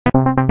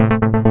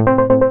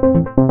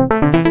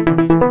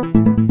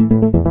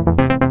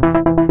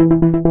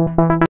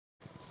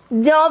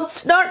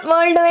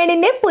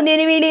JOBS.WORLDWIDE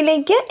പുതിയൊരു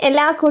വീഡിയോയിലേക്ക്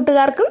എല്ലാ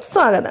കൂട്ടുകാർക്കും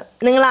സ്വാഗതം.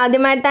 നിങ്ങൾ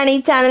ആദ്യമായിട്ടാണ് ഈ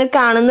ചാനൽ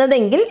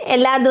കാണുന്നതെങ്കിൽ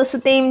എല്ലാ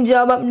ദിവസത്തെയും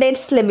ജോബ്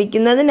അപ്ഡേറ്റ്സ്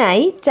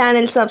ലഭിക്കുന്നതിനായി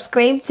ചാനൽ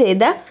സബ്സ്ക്രൈബ്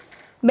ചെയ്ത്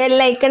ബെൽ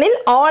ഐക്കണിൽ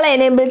ഓൾ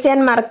എനേബിൾ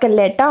ചെയ്യാൻ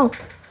മറക്കല്ലേ ട്ടോ.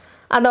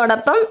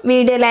 അതോടൊപ്പം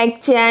വീഡിയോ ലൈക്ക്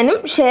ചെയ്യാനും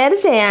ഷെയർ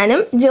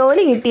ചെയ്യാനും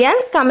ജോലി കിട്ടിയാൽ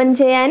കമന്റ്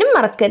ചെയ്യാനും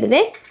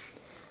മറക്കരുതേ.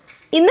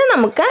 ഇന്ന്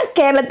നമുക്ക്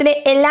കേരളത്തിലെ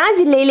എല്ലാ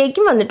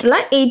ജില്ലയിലേക്കും വന്നിട്ടുള്ള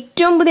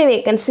ഏറ്റവും പുതിയ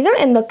വേക്കൻസികൾ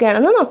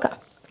എന്തൊക്കെയാണെന്ന് നോക്കാം.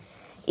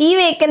 ഈ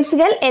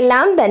വേക്കൻസികൾ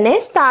എല്ലാം തന്നെ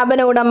സ്ഥാപന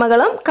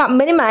ഉടമകളും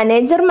കമ്പനി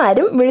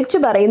മാനേജർമാരും വിളിച്ചു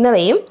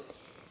പറയുന്നവയും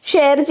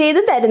ഷെയർ ചെയ്ത്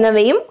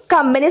തരുന്നവയും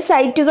കമ്പനി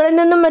സൈറ്റുകളിൽ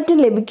നിന്നും മറ്റും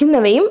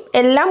ലഭിക്കുന്നവയും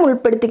എല്ലാം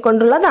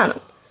ഉൾപ്പെടുത്തിക്കൊണ്ടുള്ളതാണ്.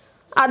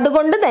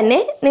 അതുകൊണ്ട് തന്നെ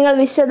നിങ്ങൾ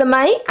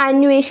വിശദമായി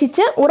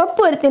അന്വേഷിച്ച്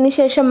ഉറപ്പുവരുത്തിയതിനു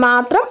ശേഷം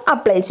മാത്രം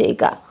അപ്ലൈ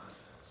ചെയ്യുക.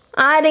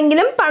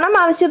 ആരെങ്കിലും പണം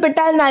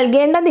ആവശ്യപ്പെട്ടാൽ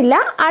നൽകേണ്ടതില്ല.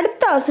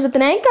 അടുത്ത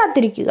അവസരത്തിനായി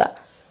കാത്തിരിക്കുക.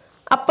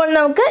 അപ്പോൾ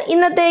നമുക്ക്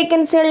ഇന്നത്തെ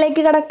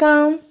വേക്കൻസികളിലേക്ക്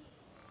കടക്കാം.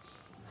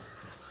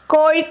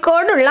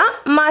 കോഴിക്കോടുള്ള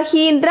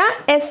Mahindra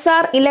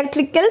SR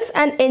electricals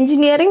and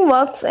engineering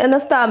works എന്ന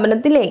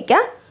സ്ഥാപനത്തിലേക്ക്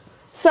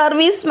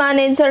സർവീസ്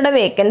മാനേജറുടെ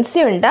വേക്കൻസി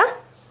ഉണ്ട്.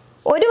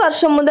 1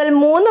 വർഷം മുതൽ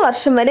 3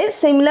 വർഷം വരെ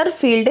സിമിലർ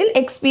ഫീൽഡിൽ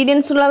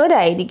എക്സ്പീരിയൻസ്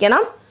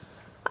ഉള്ളവരായിരിക്കണം.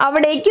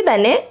 അവിടേക്ക്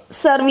തന്നെ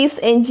service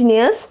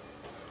engineers,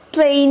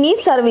 trainee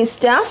service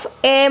staff,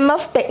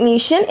 AMF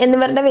technician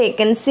എന്നിവരുടെ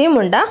വേക്കൻസിയും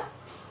ഉണ്ട്.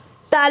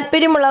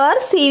 താല്പര്യമുള്ളവർ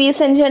CV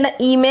സെൻഡ് ചെയ്യേണ്ട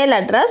ഇമെയിൽ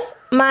അഡ്രസ്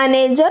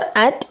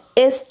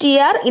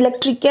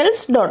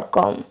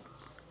manager@strelectricals.com.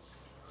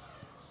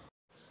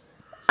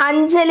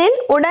 അഞ്ചലിൽ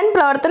ഉടൻ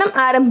പ്രവർത്തനം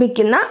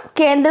ആരംഭിക്കുന്ന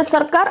കേന്ദ്ര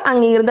സർക്കാർ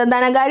അംഗീകൃത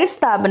ധനകാര്യ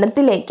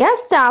സ്ഥാപനത്തിലേക്ക്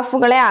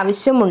സ്റ്റാഫുകളെ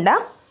ആവശ്യമുണ്ട്.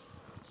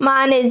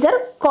 Manager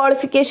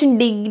qualification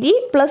degree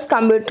plus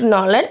computer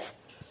knowledge,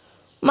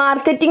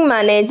 marketing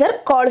manager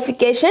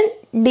qualification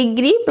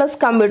degree plus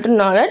computer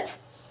knowledge,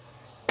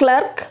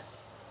 clerk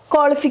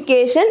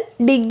qualification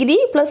degree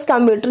plus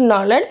computer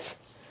knowledge,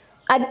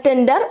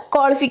 attender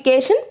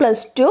qualification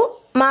 +2,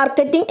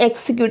 marketing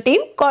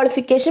executive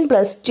qualification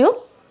 +2.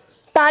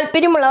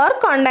 താല്പര്യമുള്ളവർ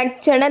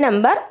കോൺടാക്ട് ചെയ്യേണ്ട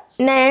നമ്പർ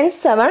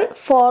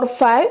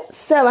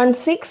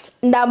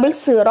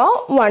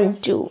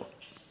 9745760012.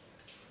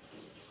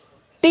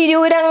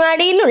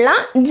 തിരൂരങ്ങാടിയിലുള്ള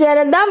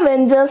ജനത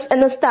വെഞ്ചേഴ്സ്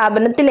എന്ന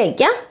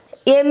സ്ഥാപനത്തിലേക്ക്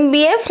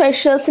MBA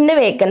ഫ്രഷേഴ്സിൻ്റെ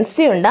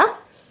വേക്കൻസി ഉണ്ട്.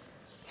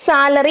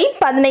 സാലറി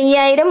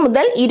 15,000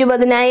 മുതൽ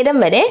 20,000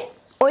 വരെ.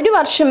 1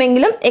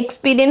 വർഷമെങ്കിലും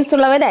എക്സ്പീരിയൻസ്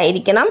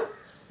ഉള്ളവരായിരിക്കണം.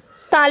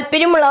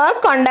 താല്പര്യമുള്ളവർ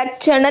contact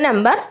ചെയ്യേണ്ട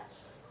നമ്പർ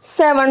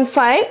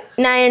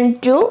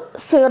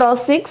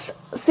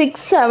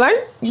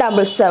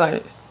 7592066777.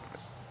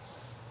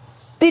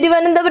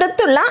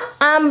 തിരുവനന്തപുരത്തുള്ള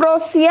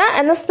ആംബ്രോസിയ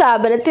എന്ന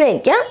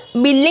സ്ഥാപനത്തിലേക്ക്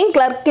ബില്ലിംഗ്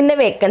ക്ലർക്കിൻ്റെ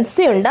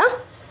വേക്കൻസി ഉണ്ട്.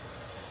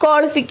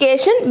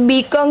 Qualification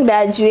BCom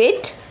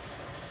graduate.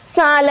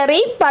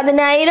 സാലറി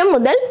 10,000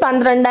 മുതൽ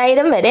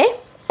 12,000 വരെ.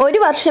 1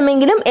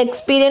 വർഷമെങ്കിലും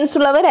എക്സ്പീരിയൻസ്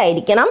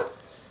ഉള്ളവരായിരിക്കണം.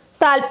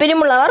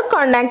 താല്പര്യമുള്ളവർ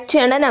കോൺടാക്ട്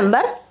ചെയ്യേണ്ട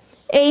നമ്പർ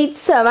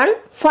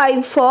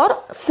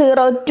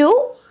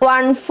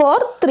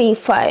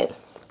 8754021435.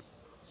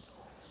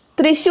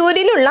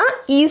 തൃശ്ശൂരിലുള്ള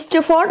ഈസ്റ്റ്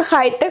ഫോർട്ട്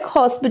ഹൈടെക്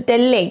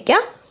ഹോസ്പിറ്റലിലേക്ക്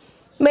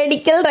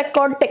മെഡിക്കൽ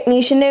റെക്കോർഡ്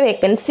ടെക്നീഷ്യൻ്റെ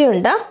വേക്കൻസി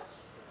ഉണ്ട്.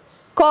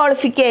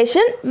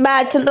 Qualification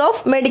bachelor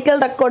of medical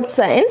record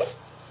science.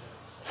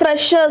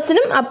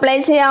 ഫ്രഷേഴ്സിനും apply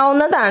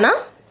ചെയ്യാവുന്നതാണ്.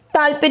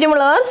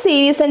 താല്പര്യമുള്ളവർ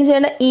CV സെൻഡ്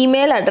ചെയ്യേണ്ട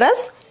ഇമെയിൽ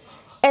അഡ്രസ്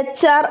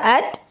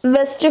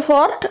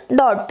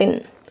hr@westfort.in.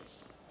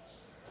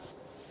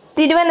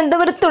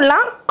 തിരുവനന്തപുരത്തുള്ള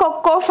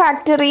കൊക്കോ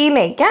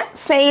ഫാക്ടറിയിലേക്ക്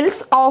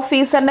സെയിൽസ്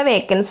ഓഫീസറുടെ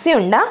വേക്കൻസി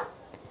ഉണ്ട്.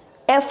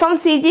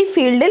 FMCG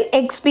ഫീൽഡിൽ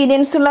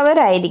എക്സ്പീരിയൻസ്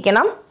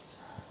ഉള്ളവരായിരിക്കണം.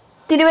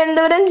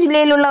 തിരുവനന്തപുരം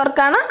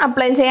ജില്ലയിലുള്ളവർക്കാണ്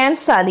അപ്ലൈ ചെയ്യാൻ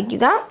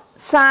സാധിക്കുക.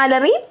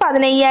 സാലറി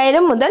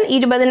 15,000 മുതൽ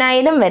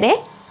 20,000 വരെ.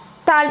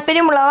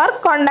 താല്പര്യമുള്ളവർ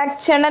കോൺടാക്ട്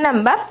ചെയ്യേണ്ട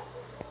നമ്പർ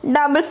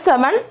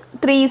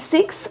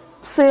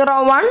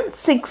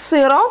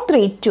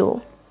 7736016032.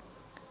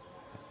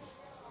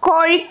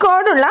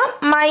 കോഴിക്കോടുള്ള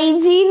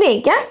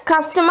മൈജിയിലേക്ക്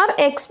കസ്റ്റമർ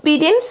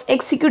എക്സ്പീരിയൻസ്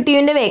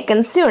എക്സിക്യൂട്ടീവിൻ്റെ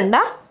വേക്കൻസി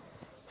ഉണ്ട്.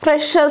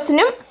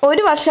 ഫ്രഷേഴ്സിനും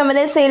 1 വർഷം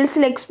വരെ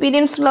സെയിൽസിൽ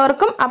എക്സ്പീരിയൻസ്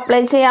ഉള്ളവർക്കും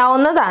അപ്ലൈ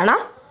ചെയ്യാവുന്നതാണ്.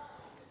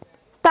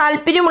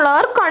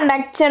 താല്പര്യമുള്ളവർ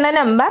കോൺടാക്ട് ചെയ്യേണ്ട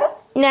നമ്പർ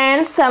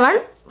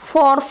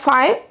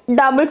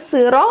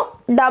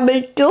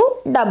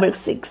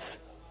 9745002266.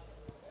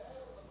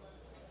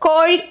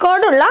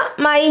 കോഴിക്കോടുള്ള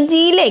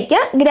മൈജിയിലേക്ക്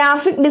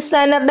ഗ്രാഫിക്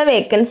ഡിസൈനറുടെ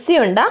വേക്കൻസി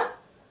ഉണ്ട്.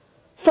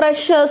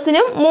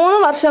 ഫ്രഷേഴ്സിനും 3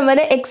 വർഷം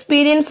വരെ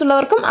എക്സ്പീരിയൻസ്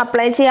ഉള്ളവർക്കും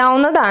അപ്ലൈ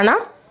ചെയ്യാവുന്നതാണ്.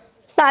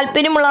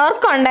 താല്പര്യമുള്ളവർ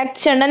കോൺടാക്ട്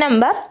ചെയ്യേണ്ട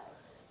number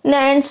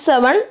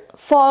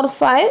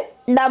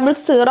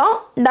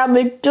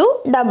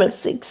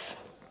 9745002266.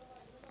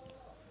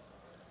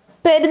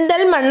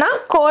 Perinthalmanna,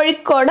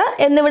 Kozhikode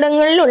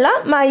എന്നിവിടങ്ങളിലുള്ള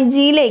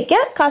മൈജിയിലേക്ക്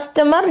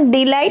customer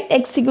delight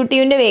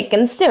എക്സിക്യൂട്ടീവിൻ്റെ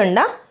vacancy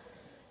ഉണ്ട്.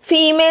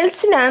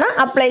 ഫീമെയിൽസിനാണ്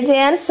അപ്ലൈ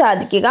ചെയ്യാൻ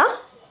സാധിക്കുക.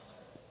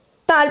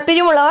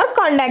 താല്പര്യമുള്ളവർ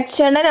കോൺടാക്ട്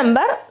ചെയ്യേണ്ട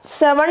നമ്പർ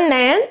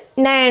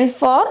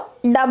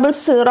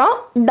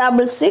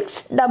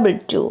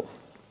 7994006622.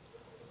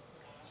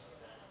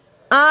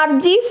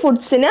 RG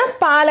ഫുഡ്സിന്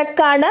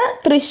പാലക്കാട്,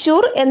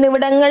 തൃശ്ശൂർ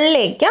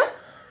എന്നിവിടങ്ങളിലേക്ക്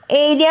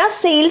ഏരിയ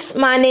സെയിൽസ്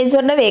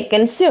മാനേജറുടെ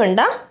വേക്കൻസി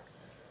ഉണ്ട്.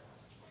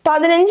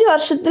 15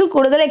 വർഷത്തിൽ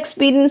കൂടുതൽ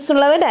എക്സ്പീരിയൻസ്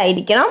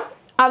ഉള്ളവരായിരിക്കണം.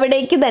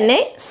 അവിടേക്ക് തന്നെ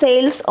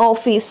sales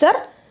officer,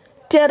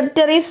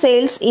 territory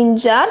sales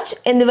in charge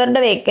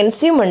എന്നിവരുടെ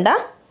വേക്കൻസിയുമുണ്ട്.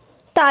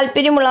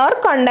 താല്പര്യമുള്ളവർ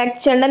കോൺടാക്ട്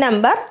ചെയ്യേണ്ട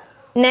നമ്പർ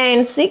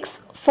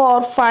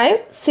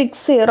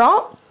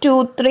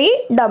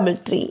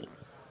 9645602333.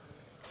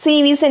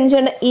 CV സെൻഡ്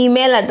ചെയ്യേണ്ട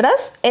email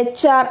address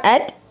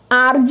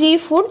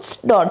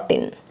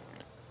hr@rgfoods.in.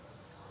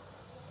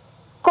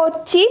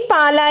 Kochi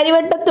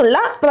പാലാരിവട്ടത്തുള്ള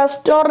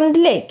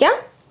റെസ്റ്റോറൻറ്റിലേക്ക്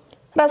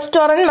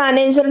restaurant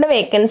മാനേജറുടെ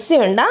വേക്കൻസി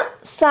ഉണ്ട്.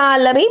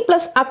 Salary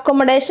plus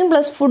accommodation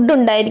plus food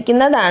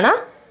ഉണ്ടായിരിക്കുന്നതാണ്.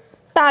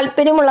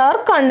 താല്പര്യമുള്ളവർ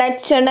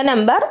കോൺടാക്ട് ചെയ്യേണ്ട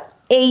നമ്പർ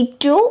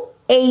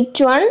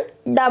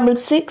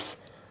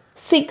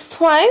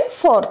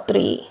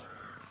 8281666543.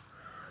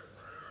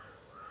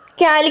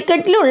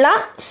 കാലിക്കറ്റിലുള്ള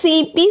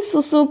CP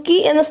സുസുക്കി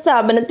എന്ന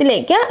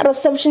സ്ഥാപനത്തിലേക്ക്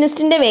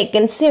റിസപ്ഷനിസ്റ്റിൻ്റെ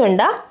വേക്കൻസി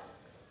ഉണ്ട്.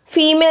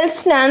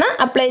 ഫീമെയിൽസിനാണ്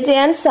അപ്ലൈ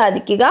ചെയ്യാൻ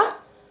സാധിക്കുക.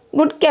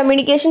 Good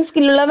communication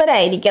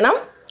സ്കില്ലുള്ളവരായിരിക്കണം.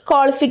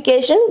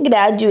 Qualification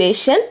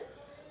graduation.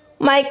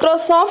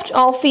 Microsoft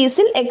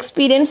ഓഫീസിൽ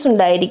എക്സ്പീരിയൻസ്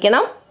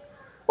ഉണ്ടായിരിക്കണം.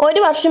 1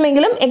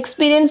 വർഷമെങ്കിലും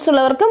എക്സ്പീരിയൻസ്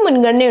ഉള്ളവർക്ക്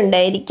മുൻഗണന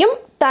ഉണ്ടായിരിക്കും.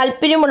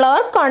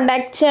 താല്പര്യമുള്ളവർ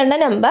കോൺടാക്ട് ചെയ്യേണ്ട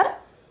നമ്പർ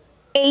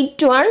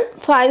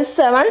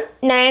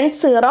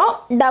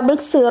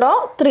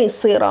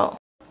 8157900030.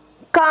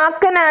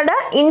 കാക്കനാട്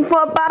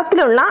ഇൻഫോ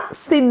പാർക്കിലുള്ള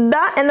സിദ്ധ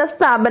എന്ന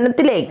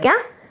സ്ഥാപനത്തിലേക്ക്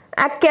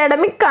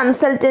അക്കാഡമിക്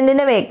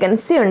കൺസൾട്ടൻറ്റിൻ്റെ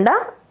വേക്കൻസി ഉണ്ട്.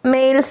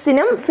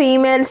 മെയിൽസിനും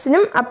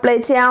ഫീമെയിൽസിനും അപ്ലൈ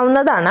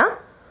ചെയ്യാവുന്നതാണ്.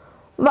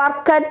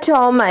 വർക്ക് അറ്റ്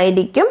ഹോം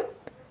ആയിരിക്കും.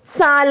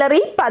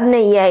 സാലറി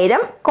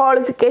 15,000.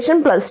 ക്വാളിഫിക്കേഷൻ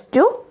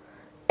 +2.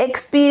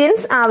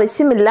 എക്സ്പീരിയൻസ്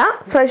ആവശ്യമില്ല.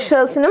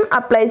 ഫ്രഷേഴ്സിനും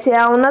അപ്ലൈ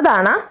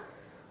ചെയ്യാവുന്നതാണ്.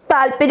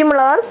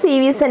 താല്പര്യമുള്ളവർ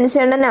CV സെൻഡ്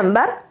ചെയ്യേണ്ട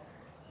നമ്പർ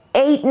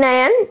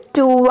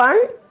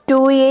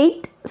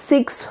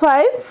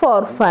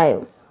 8921286545.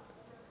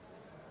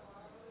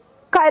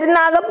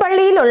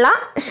 കരുനാഗപ്പള്ളിയിലുള്ള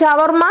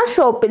ഷവർമ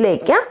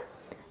ഷോപ്പിലേക്ക്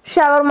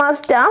ഷവർമ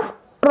staff,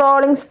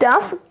 rolling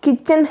staff,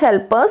 kitchen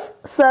helpers,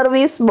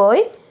 service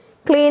boy,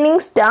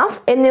 cleaning staff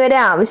എന്നിവരെ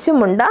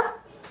ആവശ്യമുണ്ട്.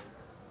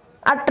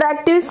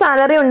 അട്രാക്റ്റീവ്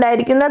സാലറി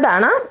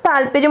ഉണ്ടായിരിക്കുന്നതാണ്.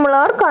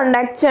 താല്പര്യമുള്ളവർ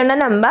കോൺടാക്ട് ചെയ്യേണ്ട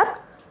number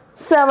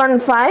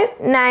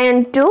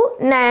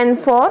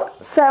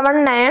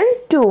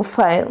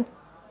 7592947925.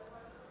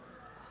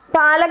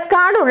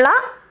 പാലക്കാടുള്ള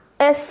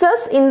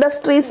SS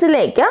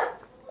ഇൻഡസ്ട്രീസിലേക്ക്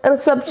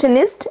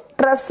receptionist,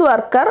 dress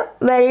worker,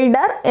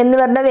 welder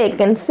എന്നിവരുടെ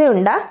വേക്കൻസി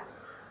ഉണ്ട്.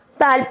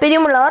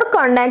 താല്പര്യമുള്ളവർ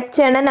കോൺടാക്ട്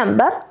ചെയ്യേണ്ട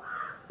നമ്പർ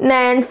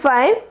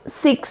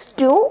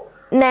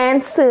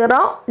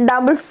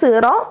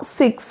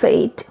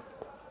 9562900068.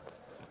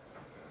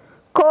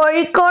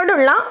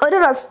 കോഴിക്കോടുള്ള ഒരു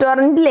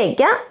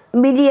റെസ്റ്റോറൻറ്റിലേക്ക്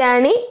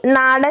ബിരിയാണി,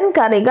 നാടൻ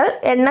കറികൾ,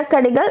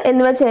 എണ്ണക്കടികൾ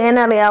എന്നിവ ചെയ്യാൻ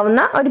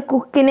അറിയാവുന്ന ഒരു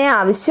കുക്കിനെ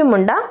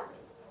ആവശ്യമുണ്ട്.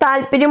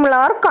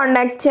 താല്പര്യമുള്ളവർ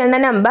കോൺടാക്ട് ചെയ്യേണ്ട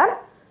നമ്പർ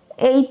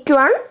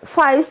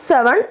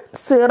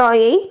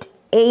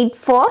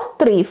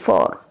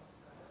 8157088434.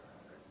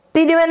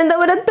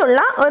 തിരുവനന്തപുരത്തുള്ള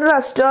ഒരു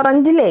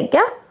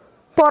റെസ്റ്റോറൻറ്റിലേക്ക്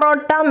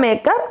parotta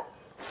maker,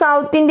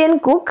 south Indian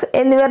cook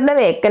എന്നിവരുടെ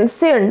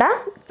വേക്കൻസി ഉണ്ട്.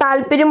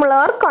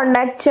 താല്പര്യമുള്ളവർ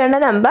കോൺടാക്ട് ചെയ്യേണ്ട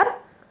നമ്പർ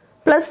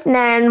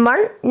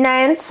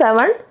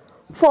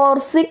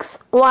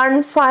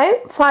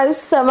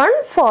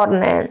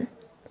 +919746155749.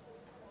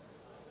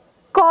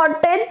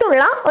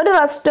 കോട്ടയത്തുള്ള ഒരു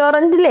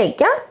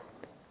റെസ്റ്റോറൻറ്റിലേക്ക്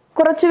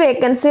കുറച്ച്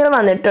വേക്കൻസികൾ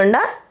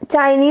വന്നിട്ടുണ്ട്.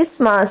 Chinese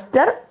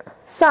master.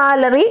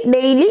 സാലറി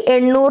ഡെയിലി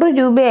 800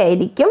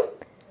 രൂപയായിരിക്കും.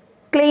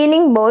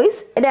 Cleaning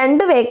boys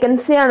 2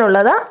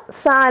 വേക്കൻസിയാണുള്ളത്.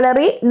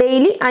 സാലറി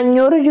ഡെയിലി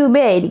 500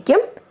 രൂപയായിരിക്കും.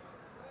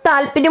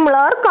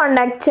 താല്പര്യമുള്ളവർ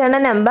കോൺടാക്ട് ചെയ്യേണ്ട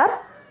നമ്പർ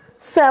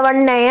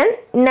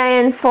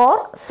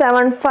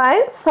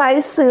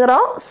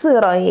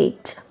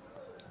 7994755008.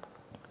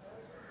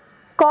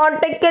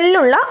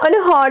 കോട്ടയ്ക്കലിലുള്ള ഒരു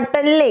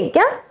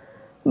ഹോട്ടലിലേക്ക്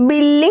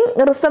ബില്ലിംഗ്,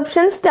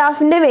 റിസപ്ഷൻ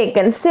സ്റ്റാഫിൻ്റെ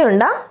വേക്കൻസി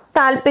ഉണ്ട്.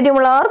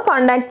 താല്പര്യമുള്ളവർ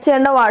കോൺടാക്ട്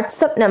ചെയ്യേണ്ട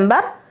വാട്സപ്പ്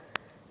നമ്പർ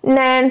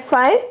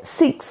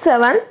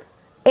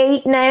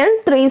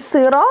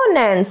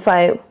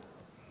 9567893095.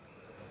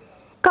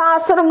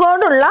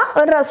 കാസർഗോഡുള്ള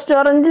ഒരു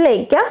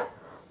റെസ്റ്റോറൻറ്റിലേക്ക്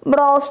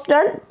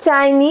ബ്രോസ്റ്റഡ്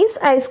ചൈനീസ്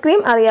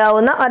ഐസ്ക്രീം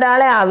അറിയാവുന്ന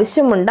ഒരാളെ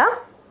ആവശ്യമുണ്ട്.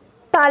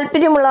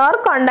 താല്പര്യമുള്ളവർ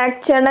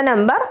കോൺടാക്ട് ചെയ്യേണ്ട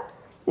നമ്പർ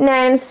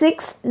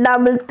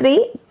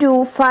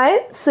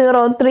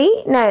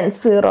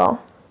 9633250390.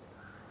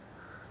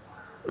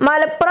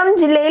 മലപ്പുറം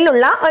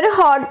ജില്ലയിലുള്ള ഒരു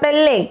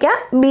ഹോട്ടലിലേക്ക്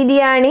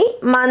ബിരിയാണി,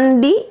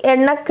 മന്തി,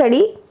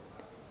 എണ്ണക്കടി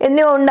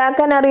എന്നിവ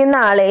ഉണ്ടാക്കാൻ അറിയുന്ന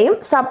ആളെയും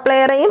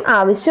സപ്ലയറെയും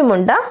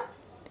ആവശ്യമുണ്ട്.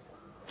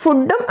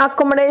 ഫുഡും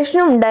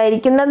അക്കോമഡേഷനും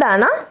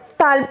ഉണ്ടായിരിക്കുന്നതാണ്.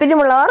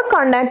 താല്പര്യമുള്ളവർ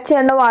കോൺടാക്ട്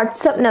ചെയ്യേണ്ട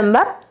വാട്സപ്പ്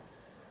നമ്പർ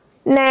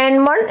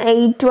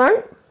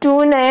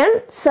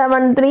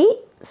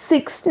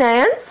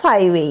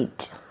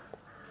 918129736958.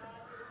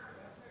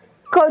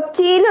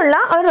 കൊച്ചിയിലുള്ള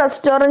ഒരു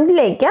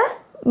റെസ്റ്റോറൻറ്റിലേക്ക്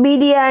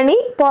ബിരിയാണി,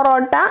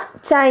 പൊറോട്ട,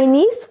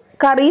 ചൈനീസ്,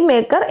 കറി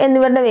മേക്കർ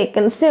എന്നിവരുടെ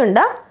വേക്കൻസി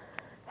ഉണ്ട്.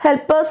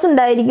 ഹെൽപ്പേഴ്സ്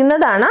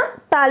ഉണ്ടായിരിക്കുന്നതാണ്.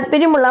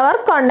 താല്പര്യമുള്ളവർ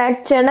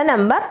കോൺടാക്ട് ചെയ്യേണ്ട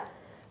നമ്പർ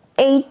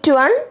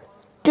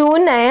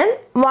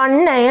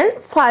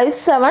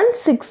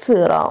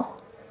 8129195760.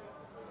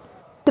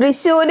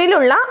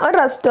 തൃശ്ശൂരിലുള്ള ഒരു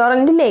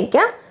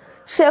റെസ്റ്റോറൻറ്റിലേക്ക്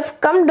ഷെഫ്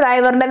കം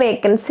ഡ്രൈവറുടെ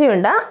വേക്കൻസി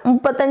ഉണ്ട്.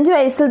 35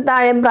 വയസ്സിൽ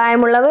താഴെ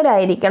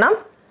പ്രായമുള്ളവരായിരിക്കണം.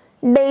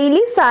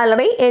 ഡെയിലി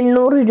സാലറി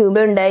 800 രൂപ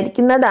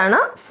ഉണ്ടായിരിക്കുന്നതാണ്.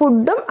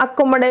 ഫുഡും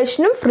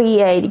അക്കോമഡേഷനും ഫ്രീ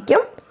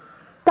ആയിരിക്കും.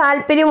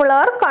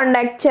 താല്പര്യമുള്ളവർ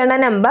കോൺടാക്ട് ചെയ്യേണ്ട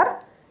നമ്പർ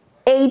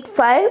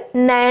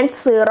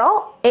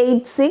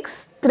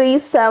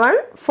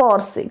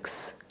 8590863746.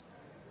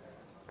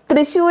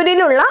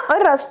 തൃശ്ശൂരിലുള്ള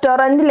ഒരു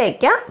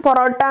റെസ്റ്റോറൻറ്റിലേക്ക്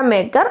parotta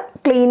maker,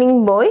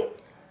 cleaning boy,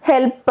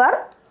 helper,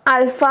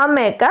 അൽഫാം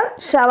മേക്കർ,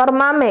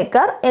 ഷവർമ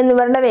മേക്കർ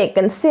എന്നിവരുടെ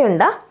വേക്കൻസി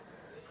ഉണ്ട്.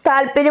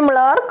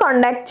 താല്പര്യമുള്ളവർ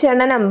കോൺടാക്ട്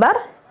ചെയ്യേണ്ട number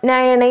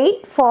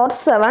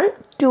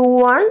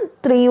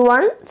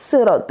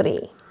 9847213103.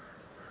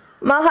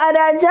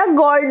 Maharaja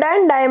gold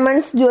and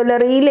diamonds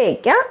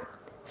ജ്വല്ലറിയിലേക്ക്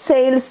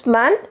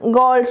salesman,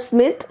 gold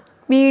Smith,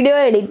 video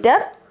editor,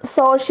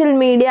 social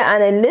media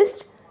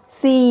analyst,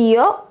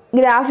 CEO,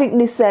 graphic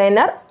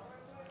designer,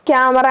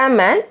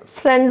 cameraman,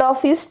 front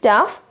office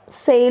staff,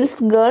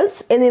 sales girls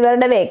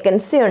എന്നിവരുടെ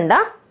vacancy ഉണ്ട്.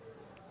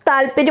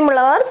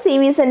 താല്പര്യമുള്ളവർ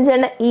CV send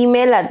ചെയ്യേണ്ട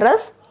email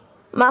address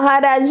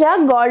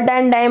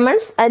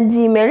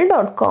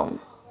maharajagoldanddiamonds@gmail.com.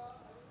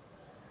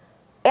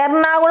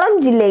 Ernakulam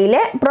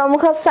ജില്ലയിലെ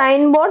പ്രമുഖ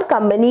സൈൻ ബോർഡ്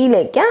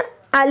കമ്പനിയിലേക്ക്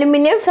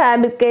അലുമിനിയം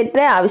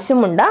ഫാബ്രിക്കേറ്ററെ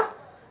ആവശ്യമുണ്ട്.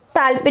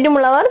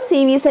 താല്പര്യമുള്ളവർ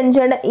CV സെൻഡ്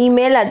ചെയ്യേണ്ട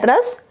email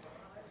address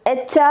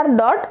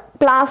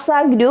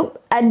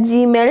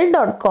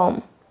hr.plazagroup@gmail.com.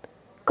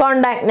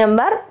 Contact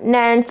number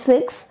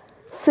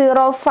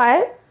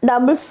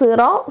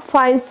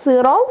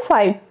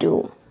 9605005052.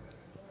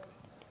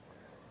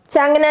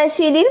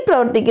 ചങ്ങനാശ്ശേരിയിൽ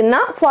പ്രവർത്തിക്കുന്ന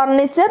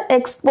furniture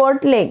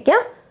എക്സ്പോർട്ടിലേക്ക്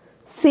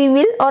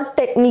civil or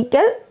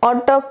technical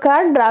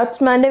AutoCAD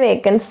ഡ്രാഫ്റ്റ്സ്മാൻ്റെ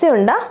vacancy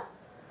ഉണ്ട്.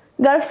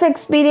 ഗൾഫ്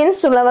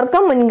എക്സ്പീരിയൻസ് ഉള്ളവർക്ക്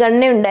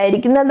മുൻഗണന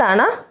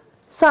ഉണ്ടായിരിക്കുന്നതാണ്.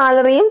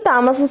 സാലറിയും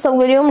താമസ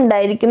സൗകര്യവും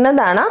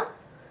ഉണ്ടായിരിക്കുന്നതാണ്.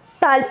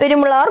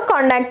 താല്പര്യമുള്ളവർ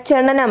കോൺടാക്ട്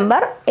ചെയ്യേണ്ട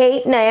നമ്പർ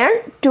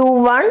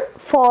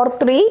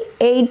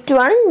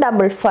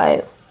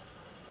 8921438155.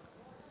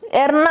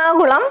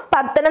 എറണാകുളം,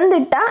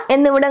 പത്തനംതിട്ട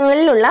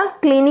എന്നിവിടങ്ങളിലുള്ള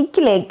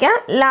ക്ലിനിക്കിലേക്ക്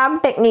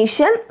ലാബ്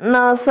ടെക്നീഷ്യൻ,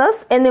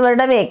 നഴ്സസ്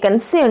എന്നിവരുടെ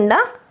വേക്കൻസി ഉണ്ട്.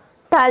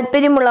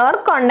 താല്പര്യമുള്ളവർ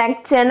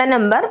കോൺടാക്ട് ചെയ്യേണ്ട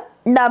നമ്പർ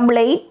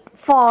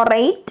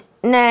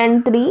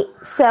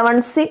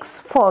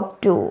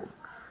 8848937642.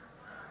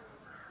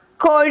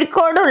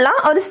 കോഴിക്കോടുള്ള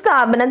ഒരു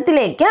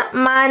സ്ഥാപനത്തിലേക്ക്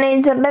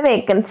മാനേജറുടെ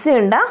വേക്കൻസി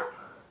ഉണ്ട്.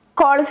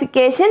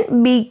 Qualification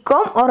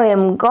BCom or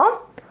MCom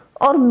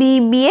or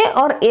BBA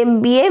or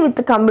MBA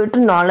with computer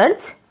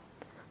knowledge.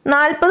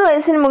 40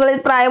 വയസ്സിന് മുകളിൽ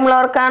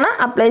പ്രായമുള്ളവർക്കാണ്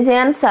അപ്ലൈ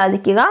ചെയ്യാൻ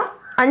സാധിക്കുക.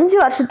 5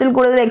 വർഷത്തിൽ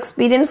കൂടുതൽ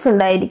എക്സ്പീരിയൻസ്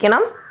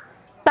ഉണ്ടായിരിക്കണം.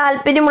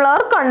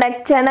 താല്പര്യമുള്ളവർ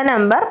കോൺടാക്ട് ചെയ്യേണ്ട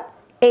നമ്പർ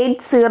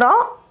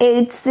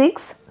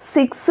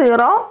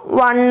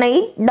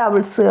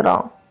 8086601800.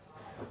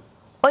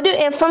 ഒരു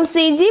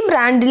FMCG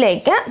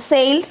ബ്രാൻഡിലേക്ക്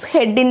സെയിൽസ്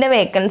ഹെഡിൻ്റെ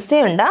വേക്കൻസി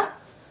ഉണ്ട്.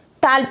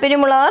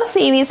 താല്പര്യമുള്ളവർ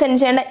CV സെൻഡ്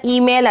ചെയ്യേണ്ട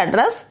ഇമെയിൽ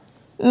അഡ്രസ്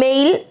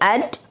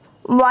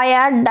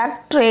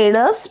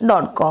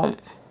mail@viaducttraders.com.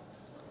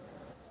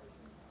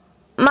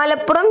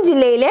 മലപ്പുറം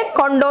ജില്ലയിലെ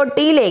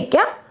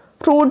കൊണ്ടോട്ടിയിലേക്ക്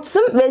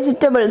ഫ്രൂട്ട്സും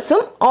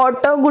വെജിറ്റബിൾസും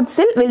ഓട്ടോ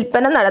ഗുഡ്സിൽ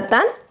വിൽപ്പന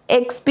നടത്താൻ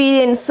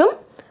എക്സ്പീരിയൻസും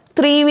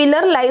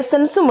 3-വീലർ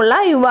ലൈസൻസുമുള്ള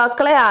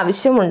യുവാക്കളെ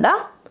ആവശ്യമുണ്ട്.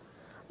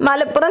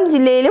 മലപ്പുറം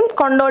ജില്ലയിലും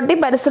കൊണ്ടോട്ടി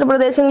പരിസര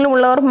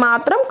പ്രദേശങ്ങളിലുമുള്ളവർ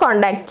മാത്രം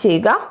കോൺടാക്ട്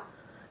ചെയ്യുക.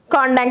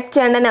 കോൺടാക്ട്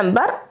ചെയ്യേണ്ട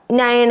നമ്പർ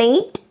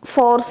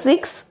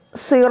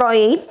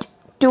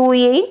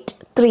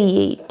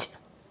 9846082838.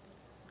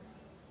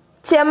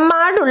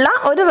 ചെമ്മാടുള്ള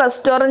ഒരു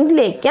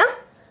റെസ്റ്റോറൻറ്റിലേക്ക്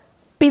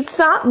പിസ്സ,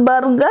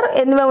 ബർഗർ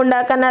എന്നിവ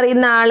ഉണ്ടാക്കാൻ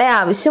അറിയുന്ന ആളെ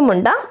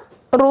ആവശ്യമുണ്ട്.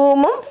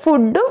 റൂമും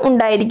ഫുഡും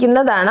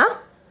ഉണ്ടായിരിക്കുന്നതാണ്.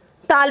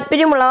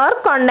 താല്പര്യമുള്ളവർ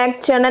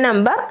കോൺടാക്ട് ചെയ്യേണ്ട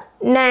നമ്പർ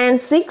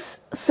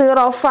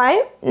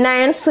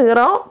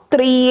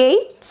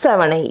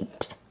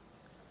 9605903878.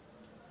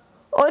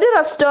 ഒരു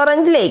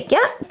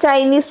റെസ്റ്റോറൻറ്റിലേക്ക്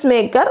Chinese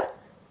maker,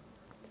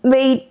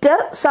 waiter,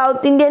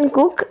 south Indian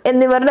cook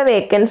എന്നിവരുടെ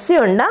വേക്കൻസി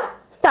ഉണ്ട്.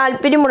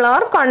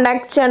 താല്പര്യമുള്ളവർ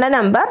കോൺടാക്ട് ചെയ്യേണ്ട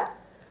നമ്പർ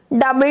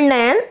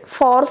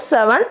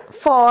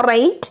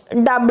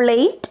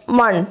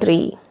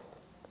 9947488813.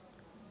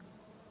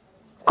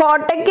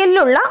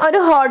 കോട്ടയ്ക്കലിലുള്ള ഒരു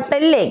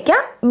ഹോട്ടലിലേക്ക്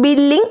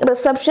ബില്ലിംഗ്,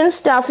 റിസപ്ഷൻ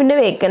സ്റ്റാഫിൻ്റെ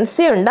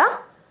വേക്കൻസി ഉണ്ട്.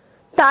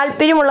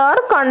 താല്പര്യമുള്ളവർ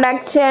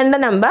കോൺടാക്ട് ചെയ്യേണ്ട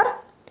നമ്പർ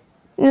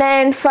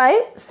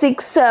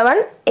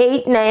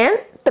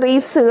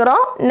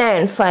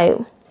 9567893095.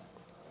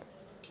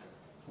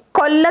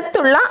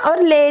 കൊല്ലത്തുള്ള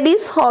ഒരു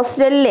ലേഡീസ്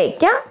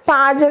ഹോസ്റ്റലിലേക്ക്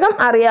പാചകം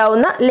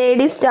അറിയാവുന്ന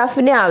ലേഡീസ്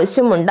സ്റ്റാഫിനെ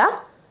ആവശ്യമുണ്ട്.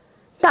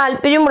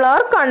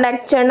 താല്പര്യമുള്ളവർ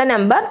കോൺടാക്ട് ചെയ്യേണ്ട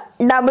നമ്പർ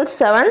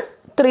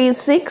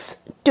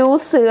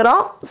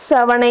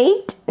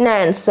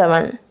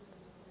 7736207897.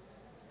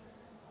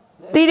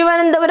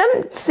 തിരുവനന്തപുരം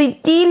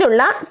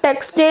സിറ്റിയിലുള്ള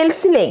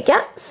ടെക്സ്റ്റൈൽസിലേക്ക്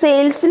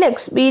സെയിൽസിൽ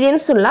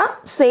എക്സ്പീരിയൻസ് ഉള്ള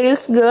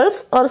സെയിൽസ്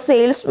ഗേൾസ് ഓർ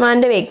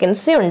സെയിൽസ്മാൻ്റെ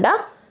വേക്കൻസി ഉണ്ട്.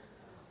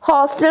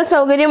 ഹോസ്റ്റൽ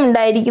സൗകര്യം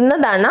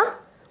ഉണ്ടായിരിക്കുന്നതാണ്.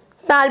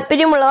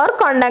 താല്പര്യമുള്ളവർ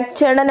കോൺടാക്ട്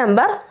ചെയ്യേണ്ട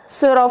നമ്പർ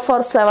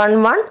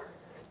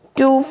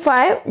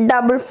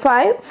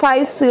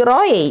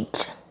 047125555008.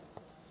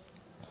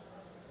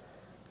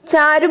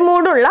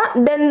 ചാരുമൂടുള്ള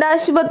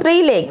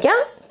ദന്താശുപത്രിയിലേക്ക്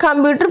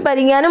കമ്പ്യൂട്ടർ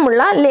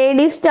പരിജ്ഞാനമുള്ള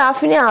ലേഡീസ്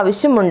സ്റ്റാഫിനെ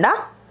ആവശ്യമുണ്ട്.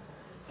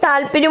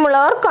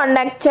 താല്പര്യമുള്ളവർ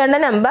കോൺടാക്ട് ചെയ്യേണ്ട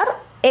നമ്പർ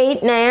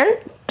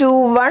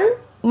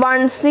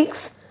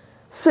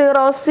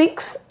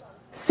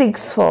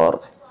 8921160664.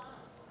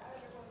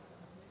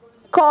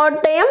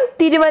 കോട്ടയം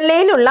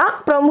തിരുവല്ലയിലുള്ള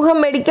പ്രമുഖ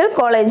മെഡിക്കൽ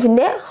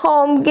കോളേജിൻ്റെ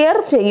ഹോം കെയർ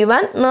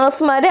ചെയ്യുവാൻ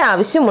നഴ്സുമാരെ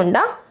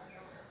ആവശ്യമുണ്ട്.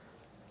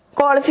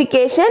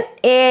 Qualification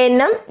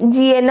ANM,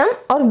 GNM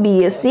or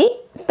BSc.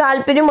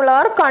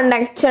 താല്പര്യമുള്ളവർ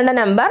കോൺടാക്ട് ചെയ്യേണ്ട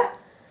നമ്പർ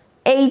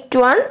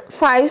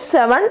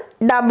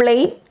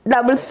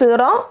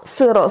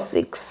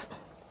 8157880006.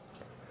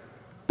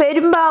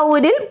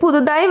 പെരുമ്പാവൂരിൽ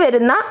പുതുതായി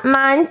വരുന്ന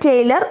മാൻ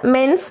ടൈലർ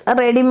മെൻസ്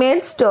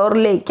റെഡിമെയ്ഡ്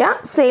സ്റ്റോറിലേക്ക്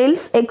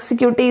സെയിൽസ്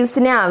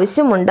എക്സിക്യൂട്ടീവ്സിനെ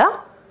ആവശ്യമുണ്ട്.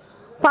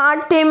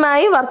 പാർട്ട്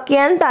ടൈമായി വർക്ക്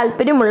ചെയ്യാൻ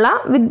താല്പര്യമുള്ള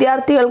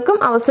വിദ്യാർത്ഥികൾക്കും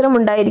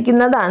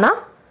അവസരമുണ്ടായിരിക്കുന്നതാണ്.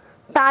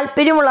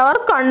 താല്പര്യമുള്ളവർ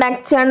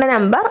കോൺടാക്ട് ചെയ്യേണ്ട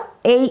നമ്പർ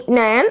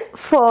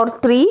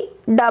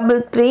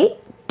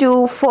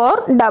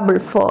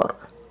 8943332444.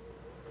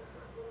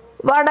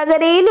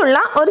 വടകരയിലുള്ള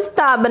ഒരു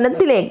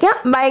സ്ഥാപനത്തിലേക്ക്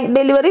ബൈക്ക്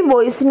ഡെലിവറി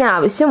ബോയ്സിന്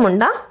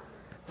ആവശ്യമുണ്ട്.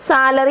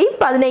 സാലറി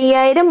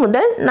 15,000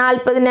 മുതൽ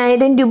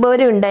 40,000 രൂപ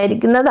വരെ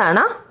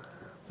ഉണ്ടായിരിക്കുന്നതാണ്.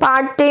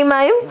 പാർട്ട്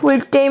ടൈമായും ഫുൾ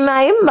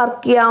ടൈമായും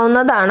വർക്ക്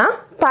ചെയ്യാവുന്നതാണ്.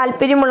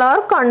 താല്പര്യമുള്ളവർ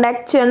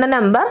കോൺടാക്ട് ചെയ്യേണ്ട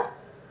നമ്പർ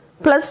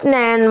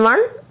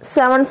 +91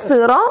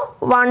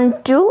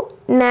 7012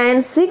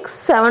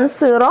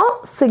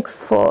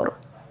 967064.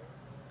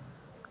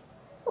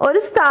 ഒരു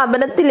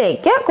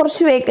സ്ഥാപനത്തിലേക്ക്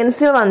കുറച്ച്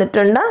വേക്കൻസികൾ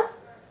വന്നിട്ടുണ്ട്.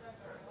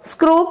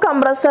 സ്ക്രൂ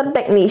കംപ്രസർ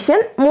ടെക്നീഷ്യൻ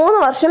 3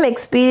 വർഷം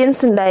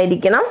എക്സ്പീരിയൻസ്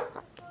ഉണ്ടായിരിക്കണം.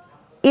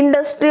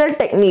 ഇൻഡസ്ട്രിയൽ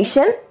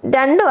ടെക്നീഷ്യൻ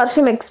 2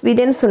 വർഷം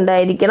എക്സ്പീരിയൻസ്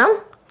ഉണ്ടായിരിക്കണം.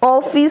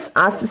 Office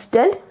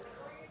assistant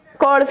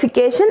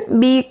qualification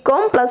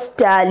BCom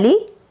 + Tally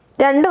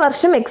 2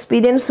 വർഷം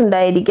എക്സ്പീരിയൻസ്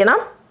ഉണ്ടായിരിക്കണം.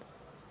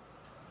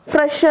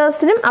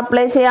 ഫ്രഷേഴ്സിനും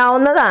അപ്ലൈ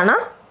ചെയ്യാവുന്നതാണ്.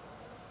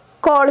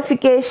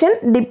 Qualification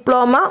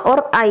diploma or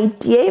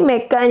ITI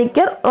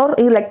mechanical or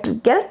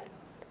electrical.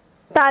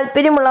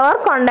 താല്പര്യമുള്ളവർ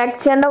കോൺടാക്ട്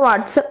ചെയ്യേണ്ട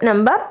വാട്സപ്പ്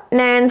നമ്പർ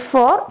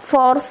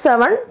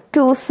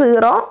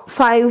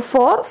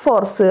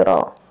 9447205440.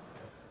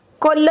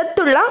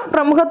 കൊല്ലത്തുള്ള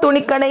പ്രമുഖ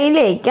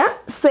തുണിക്കടയിലേക്ക്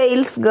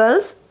sales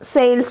girls,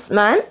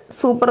 salesman,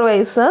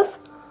 supervisors,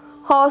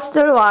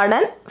 hostel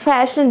warden,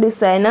 fashion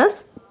designers,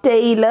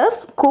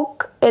 tailors,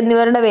 cook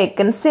എന്നിവരുടെ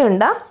വേക്കൻസി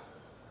ഉണ്ട്.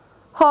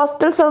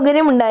 ഹോസ്റ്റൽ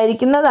സൗകര്യം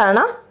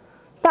ഉണ്ടായിരിക്കുന്നതാണ്.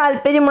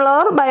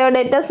 താല്പര്യമുള്ളവർ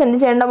ബയോഡേറ്റ സെൻഡ്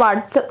ചെയ്യേണ്ട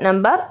WhatsApp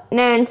number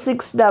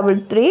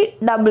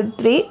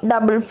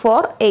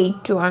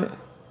 9633334481.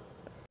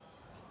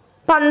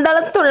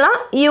 പന്തളത്തുള്ള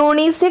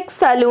unisex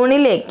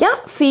സലൂണിലേക്ക്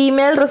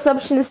female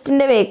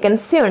റിസപ്ഷനിസ്റ്റിൻ്റെ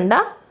vacancy ഉണ്ട്.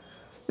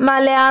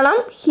 മലയാളം,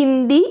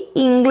 ഹിന്ദി,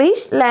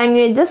 ഇംഗ്ലീഷ്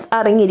ലാംഗ്വേജസ്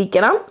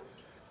അറിഞ്ഞിരിക്കണം.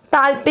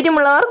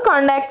 താല്പര്യമുള്ളവർ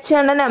കോൺടാക്ട്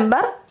ചെയ്യേണ്ട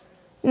നമ്പർ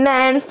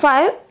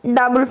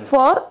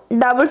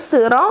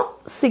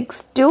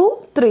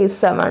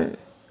 9544006237.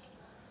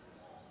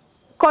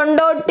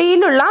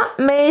 കൊണ്ടോട്ടിയിലുള്ള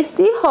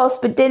മേഴ്സി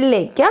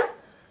ഹോസ്പിറ്റലിലേക്ക്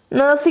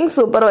nursing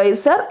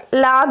supervisor,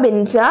 lab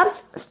in charge,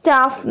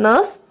 staff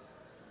nurse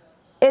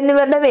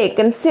എന്നിവരുടെ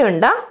വേക്കൻസി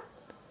ഉണ്ട്.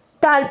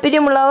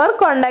 താല്പര്യമുള്ളവർ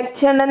കോൺടാക്ട്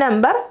ചെയ്യേണ്ട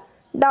നമ്പർ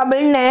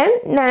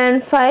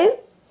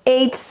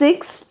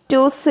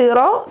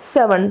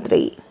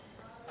 9995862073.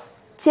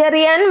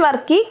 ചെറിയാൻ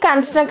വർക്കി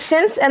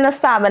കൺസ്ട്രക്ഷൻസ് എന്ന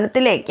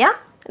സ്ഥാപനത്തിലേക്ക്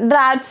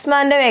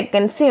ഡ്രാഫ്റ്റ്സ്മാൻ്റെ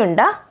വേക്കൻസി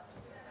ഉണ്ട്.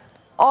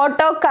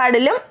 Auto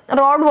കാർഡിലും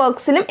road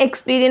വർക്ക്സിലും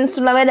experience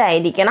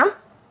ഉള്ളവരായിരിക്കണം.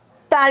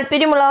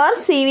 താല്പര്യമുള്ളവർ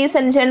CV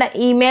സെൻഡ് ചെയ്യേണ്ട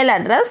email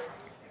address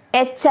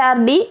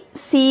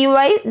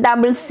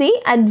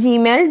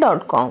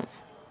hrdcycc@gmail.com.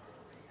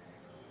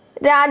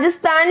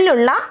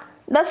 രാജസ്ഥാനിലുള്ള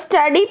the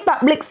study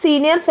public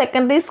senior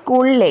secondary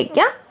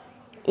സ്കൂളിലേക്ക്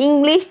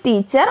English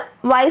teacher,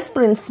 vice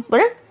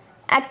principal,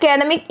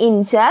 academic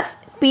in charge,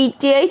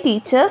 PTI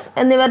teachers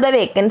എന്നിവരുടെ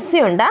വേക്കൻസി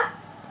ഉണ്ട്.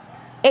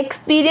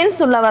 എക്സ്പീരിയൻസ്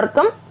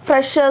ഉള്ളവർക്കും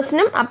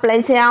ഫ്രഷേഴ്സിനും അപ്ലൈ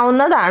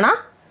ചെയ്യാവുന്നതാണ്.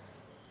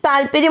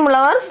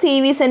 താല്പര്യമുള്ളവർ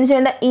CV സെൻഡ്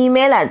ചെയ്യേണ്ട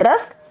email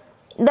address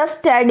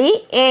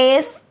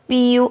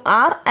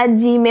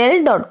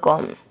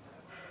thestudyaspur@gmail.com.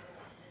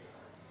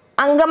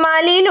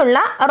 അങ്കമാലിയിലുള്ള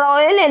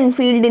royal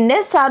എൻഫീൽഡിൻ്റെ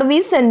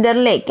service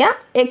സെൻറ്ററിലേക്ക്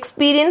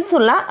experience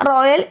ഉള്ള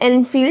റോയൽ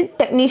എൻഫീൽഡ്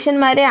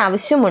ടെക്നീഷ്യന്മാരെ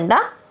ആവശ്യമുണ്ട്.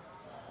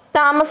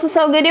 താമസ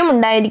സൗകര്യം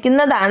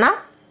ഉണ്ടായിരിക്കുന്നതാണ്.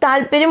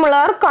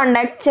 താല്പര്യമുള്ളവർ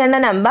കോൺടാക്ട് ചെയ്യേണ്ട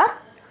നമ്പർ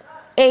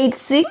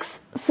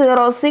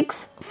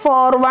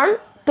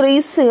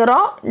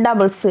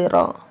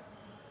 8606413000.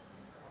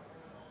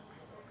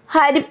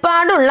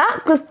 ഹരിപ്പാടുള്ള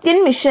ക്രിസ്ത്യൻ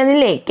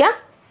മിഷനിലേക്ക്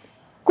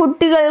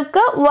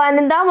കുട്ടികൾക്ക്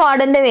വനിതാ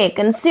വാർഡൻ്റെ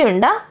വേക്കൻസി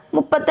ഉണ്ട്.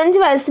 35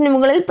 വയസ്സിന്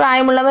മുകളിൽ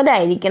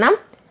പ്രായമുള്ളവരായിരിക്കണം.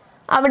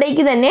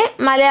 അവിടേക്ക് തന്നെ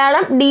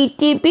മലയാളം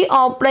DTP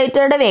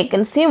ഓപ്പറേറ്ററുടെ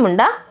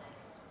വേക്കൻസിയുമുണ്ട്.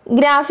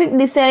 ഗ്രാഫിക്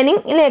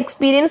ഡിസൈനിങ്ങിൽ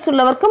എക്സ്പീരിയൻസ്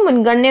ഉള്ളവർക്ക്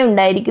മുൻഗണന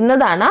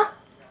ഉണ്ടായിരിക്കുന്നതാണ്.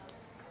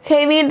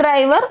 ഹെവി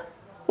ഡ്രൈവർ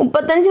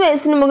 35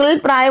 വയസ്സിന് മുകളിൽ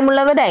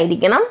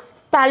പ്രായമുള്ളവരായിരിക്കണം.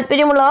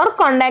 താല്പര്യമുള്ളവർ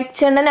കോൺടാക്ട്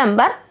ചെയ്യേണ്ട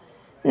നമ്പർ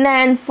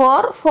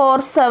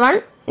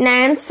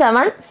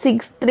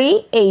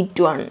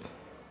 9447976381.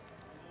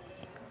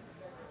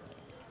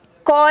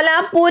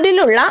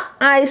 കോലാപ്പൂരിലുള്ള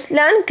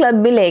ഐസ്ലാൻഡ്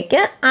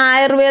ക്ലബിലേക്ക്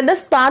ആയുർവേദ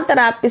സ്പാ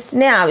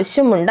തെറാപ്പിസ്റ്റിനെ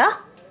ആവശ്യമുണ്ട്.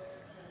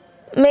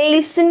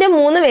 മെയിൽസിൻ്റെ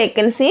 3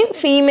 വേക്കൻസിയും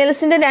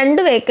ഫീമെയിൽസിൻ്റെ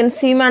 2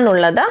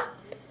 വേക്കൻസിയുമാണുള്ളത്.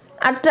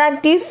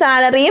 അട്രാക്റ്റീവ്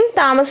സാലറിയും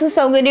താമസ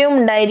സൗകര്യവും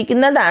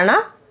ഉണ്ടായിരിക്കുന്നതാണ്.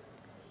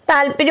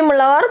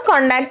 താല്പര്യമുള്ളവർ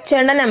കോൺടാക്ട്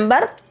ചെയ്യേണ്ട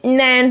നമ്പർ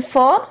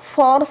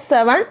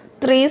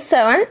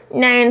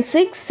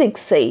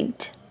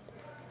 9447379668.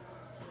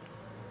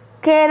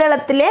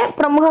 കേരളത്തിലെ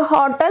പ്രമുഖ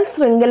ഹോട്ടൽ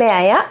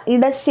ശൃംഖലയായ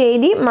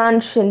ഇടശ്ശേരി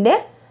മാൻഷന്റെ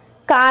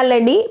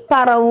കാലടി,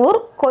 പറവൂർ,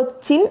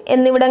 കൊച്ചിൻ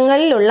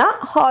എന്നിവിടങ്ങളിലുള്ള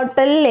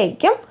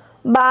ഹോട്ടലിലേക്കും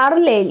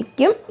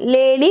ബാറിലേക്കും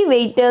ലേഡി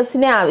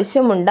വെയിറ്റേഴ്സിനെ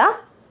ആവശ്യമുണ്ട്.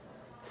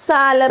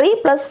 Salary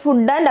plus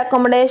food and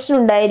accommodation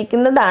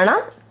ഉണ്ടായിരിക്കുന്നതാണ്.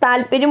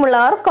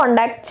 താല്പര്യമുള്ളവർ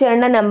കോൺടാക്ട്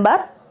ചെയ്യേണ്ട നമ്പർ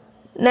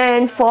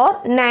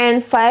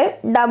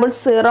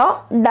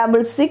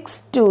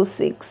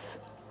 9495006626.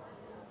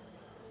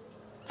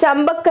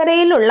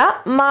 ചമ്പക്കരയിലുള്ള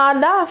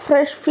മാതാ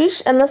ഫ്രഷ്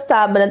ഫിഷ് എന്ന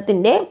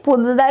സ്ഥാപനത്തിൻ്റെ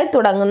പുതുതായി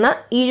തുടങ്ങുന്ന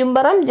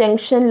ഇരുമ്പറം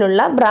ജംഗ്ഷനിലുള്ള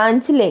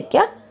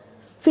ബ്രാഞ്ചിലേക്ക്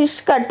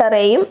ഫിഷ്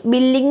കട്ടറേയും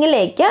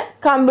ബില്ലിങ്ങിലേക്ക്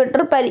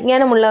കമ്പ്യൂട്ടർ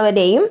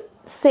പരിജ്ഞാനമുള്ളവരെയും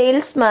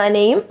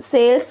സെയിൽസ്മാനെയും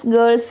സെയിൽസ്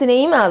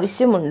ഗേൾസിനെയും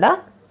ആവശ്യമുണ്ട്.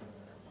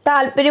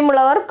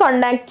 താല്പര്യമുള്ളവർ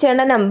കോൺടാക്ട്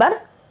ചെയ്യേണ്ട നമ്പർ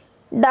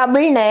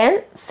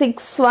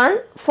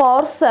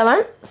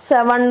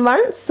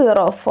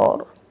 9961477104.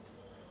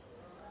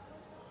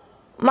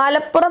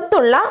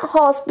 മലപ്പുറത്തുള്ള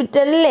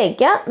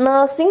ഹോസ്പിറ്റലിലേക്ക്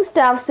നഴ്സിംഗ്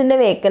സ്റ്റാഫ്സിൻ്റെ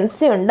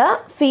വേക്കൻസി ഉണ്ട്.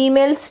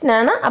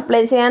 ഫീമെയിൽസിനാണ്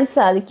അപ്ലൈ ചെയ്യാൻ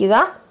സാധിക്കുക.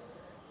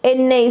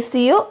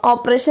 NICU,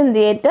 operation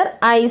theatre,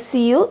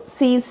 ICU,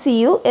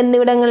 CCU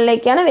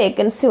എന്നിവിടങ്ങളിലേക്കാണ്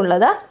vacancy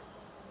ഉള്ളത്.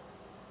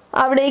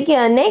 അവിടേക്ക്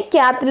തന്നെ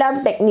cath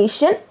lab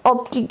technician,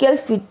 optical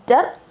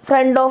fitter,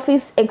 front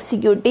office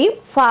executive,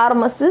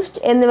 pharmacist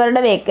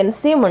എന്നിവരുടെ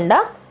വേക്കൻസിയുമുണ്ട്.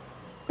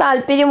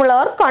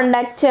 താല്പര്യമുള്ളവർ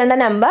കോൺടാക്ട് ചെയ്യേണ്ട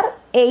നമ്പർ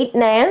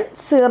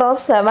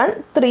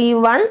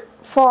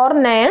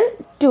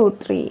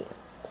 8907314923.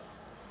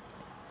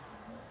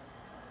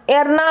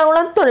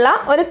 എറണാകുളത്തുള്ള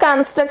ഒരു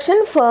construction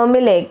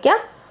ഫേമിലേക്ക്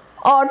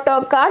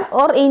AutoCAD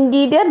or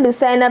interior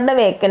ഡിസൈനറുടെ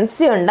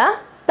vacancy ഉണ്ട്.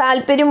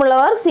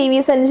 താല്പര്യമുള്ളവർ CV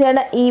സെൻഡ്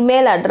ചെയ്യേണ്ട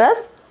ഇമെയിൽ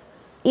അഡ്രസ്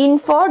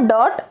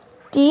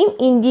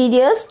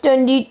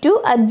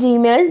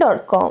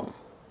info.teaminteriors22@gmail.com.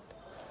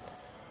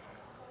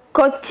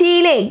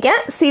 കൊച്ചിയിലേക്ക്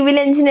സിവിൽ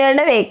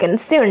എഞ്ചിനീയറുടെ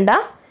വേക്കൻസി ഉണ്ട്.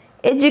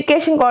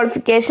 എഡ്യൂക്കേഷൻ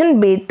ക്വാളിഫിക്കേഷൻ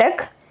BTech,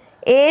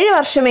 7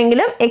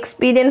 വർഷമെങ്കിലും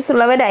എക്സ്പീരിയൻസ്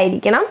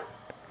ഉള്ളവരായിരിക്കണം.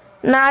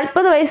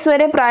 40 വയസ്സ്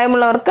വരെ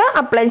പ്രായമുള്ളവർക്ക്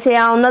അപ്ലൈ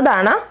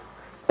ചെയ്യാവുന്നതാണ്.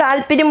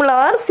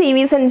 താല്പര്യമുള്ളവർ CV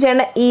സെൻഡ്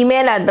ചെയ്യേണ്ട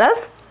ഇമെയിൽ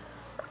അഡ്രസ്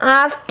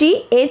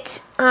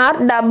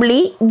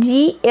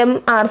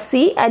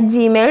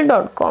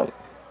rthrwgmrc@gmail.com.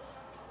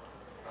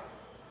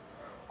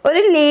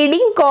 ഒരു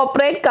ലീഡിംഗ്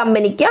കോർപ്പറേറ്റ്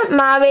കമ്പനിക്ക്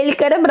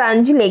മാവേലിക്കര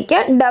ബ്രാഞ്ചിലേക്ക്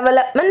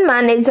ഡെവലപ്മെൻറ്റ്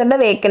മാനേജറുടെ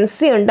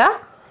വേക്കൻസി ഉണ്ട്.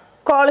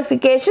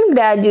 Qualification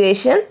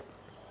graduation.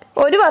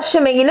 1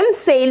 വർഷമെങ്കിലും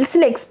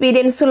സെയിൽസിൽ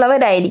എക്സ്പീരിയൻസ്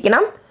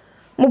ഉള്ളവരായിരിക്കണം.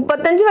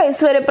 35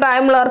 വയസ്സ് വരെ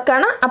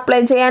പ്രായമുള്ളവർക്കാണ്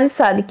അപ്ലൈ ചെയ്യാൻ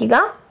സാധിക്കുക.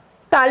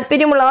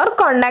 താല്പര്യമുള്ളവർ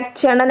കോൺടാക്ട്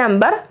ചെയ്യേണ്ട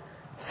നമ്പർ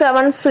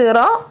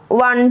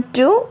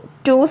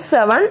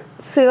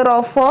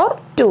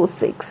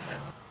 7012270426.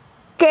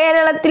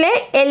 കേരളത്തിലെ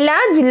എല്ലാ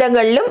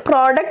ജില്ലകളിലും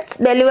പ്രോഡക്ട്സ്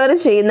ഡെലിവറി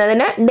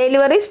ചെയ്യുന്നതിന്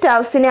ഡെലിവറി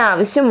സ്റ്റാഫ്സിനെ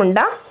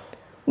ആവശ്യമുണ്ട്.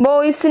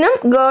 ബോയ്സിനും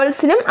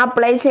ഗേൾസിനും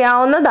അപ്ലൈ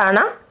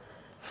ചെയ്യാവുന്നതാണ്.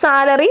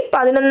 സാലറി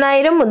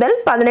 11,000 മുതൽ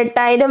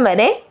 18,000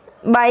 വരെ.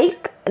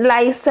 ബൈക്ക്,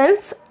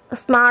 ലൈസൻസ്,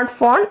 സ്മാർട്ട്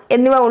ഫോൺ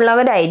എന്നിവ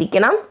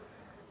ഉള്ളവരായിരിക്കണം.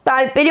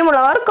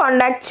 താല്പര്യമുള്ളവർ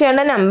കോൺടാക്ട്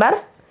ചെയ്യേണ്ട നമ്പർ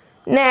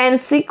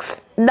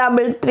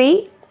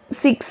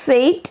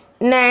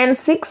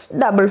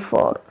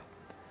 9633689644.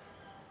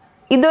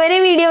 ഇതുവരെ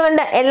വീഡിയോ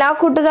കണ്ട എല്ലാ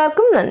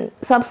കൂട്ടുകാർക്കും നന്ദി.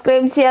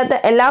 സബ്സ്ക്രൈബ് ചെയ്യാത്ത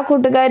എല്ലാ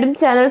കൂട്ടുകാരും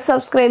ചാനൽ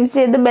സബ്സ്ക്രൈബ്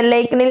ചെയ്ത്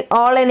ബെല്ലൈക്കണിൽ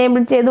ഓൾ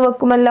എനേബിൾ ചെയ്ത്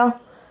വെക്കുമല്ലോ.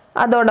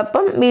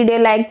 അതോടൊപ്പം വീഡിയോ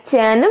ലൈക്ക്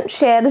ചെയ്യാനും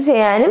ഷെയർ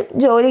ചെയ്യാനും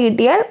ജോലി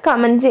കിട്ടിയാൽ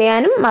കമൻറ്റ്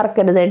ചെയ്യാനും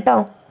മറക്കരുത് കേട്ടോ.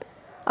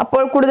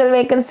 അപ്പോൾ കൂടുതൽ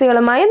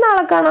വേക്കൻസികളുമായി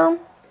നാളെ കാണാം.